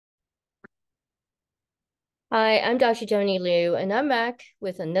Hi, I'm Dr. Joni Liu, and I'm back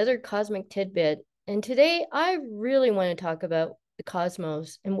with another cosmic tidbit. And today I really want to talk about the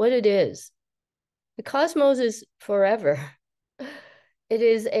cosmos and what it is. The cosmos is forever. It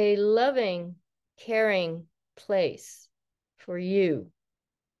is a loving, caring place for you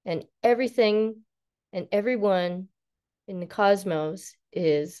and everything and everyone in the cosmos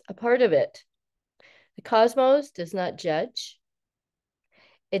is a part of it. The cosmos does not judge.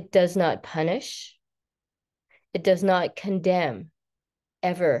 It does not punish. It does not condemn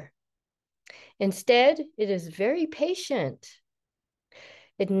ever. Instead, it is very patient.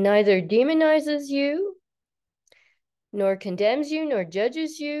 It neither demonizes you, nor condemns you, nor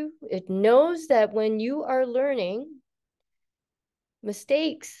judges you. It knows that when you are learning,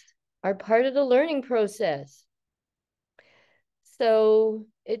 mistakes are part of the learning process. So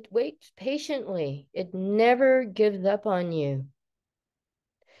it waits patiently. It never gives up on you.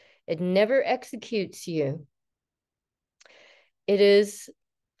 It never executes you. It is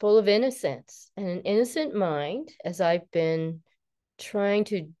full of innocence, and an innocent mind, as I've been trying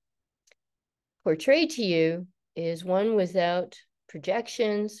to portray to you, is one without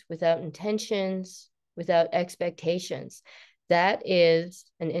projections, without intentions, without expectations. That is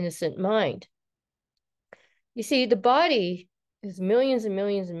an innocent mind. You see, the body is millions and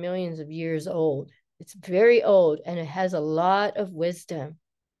millions and millions of years old. It's very old and it has a lot of wisdom.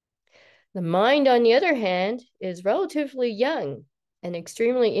 The mind, on the other hand, is relatively young and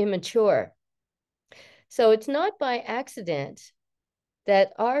extremely immature. So it's not by accident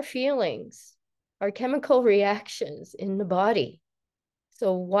that our feelings are chemical reactions in the body.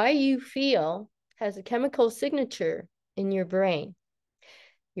 So why you feel has a chemical signature in your brain.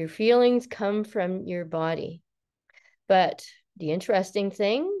 Your feelings come from your body. But the interesting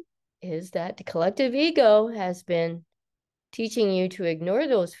thing is that the collective ego has been teaching you to ignore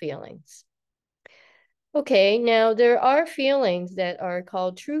those feelings. Okay, now there are feelings that are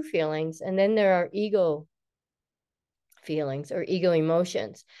called true feelings, and then there are ego feelings or ego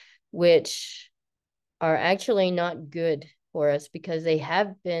emotions, which are actually not good for us because they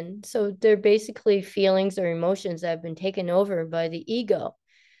have been. So they're basically feelings or emotions that have been taken over by the ego.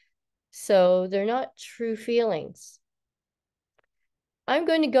 So they're not true feelings. I'm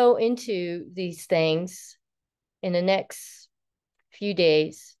going to go into these things in the next few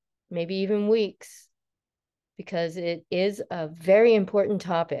days, maybe even weeks, because it is a very important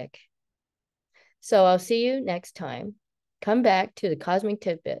topic. So I'll see you next time. Come back to the Cosmic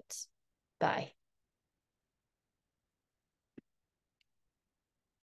Tidbits. Bye.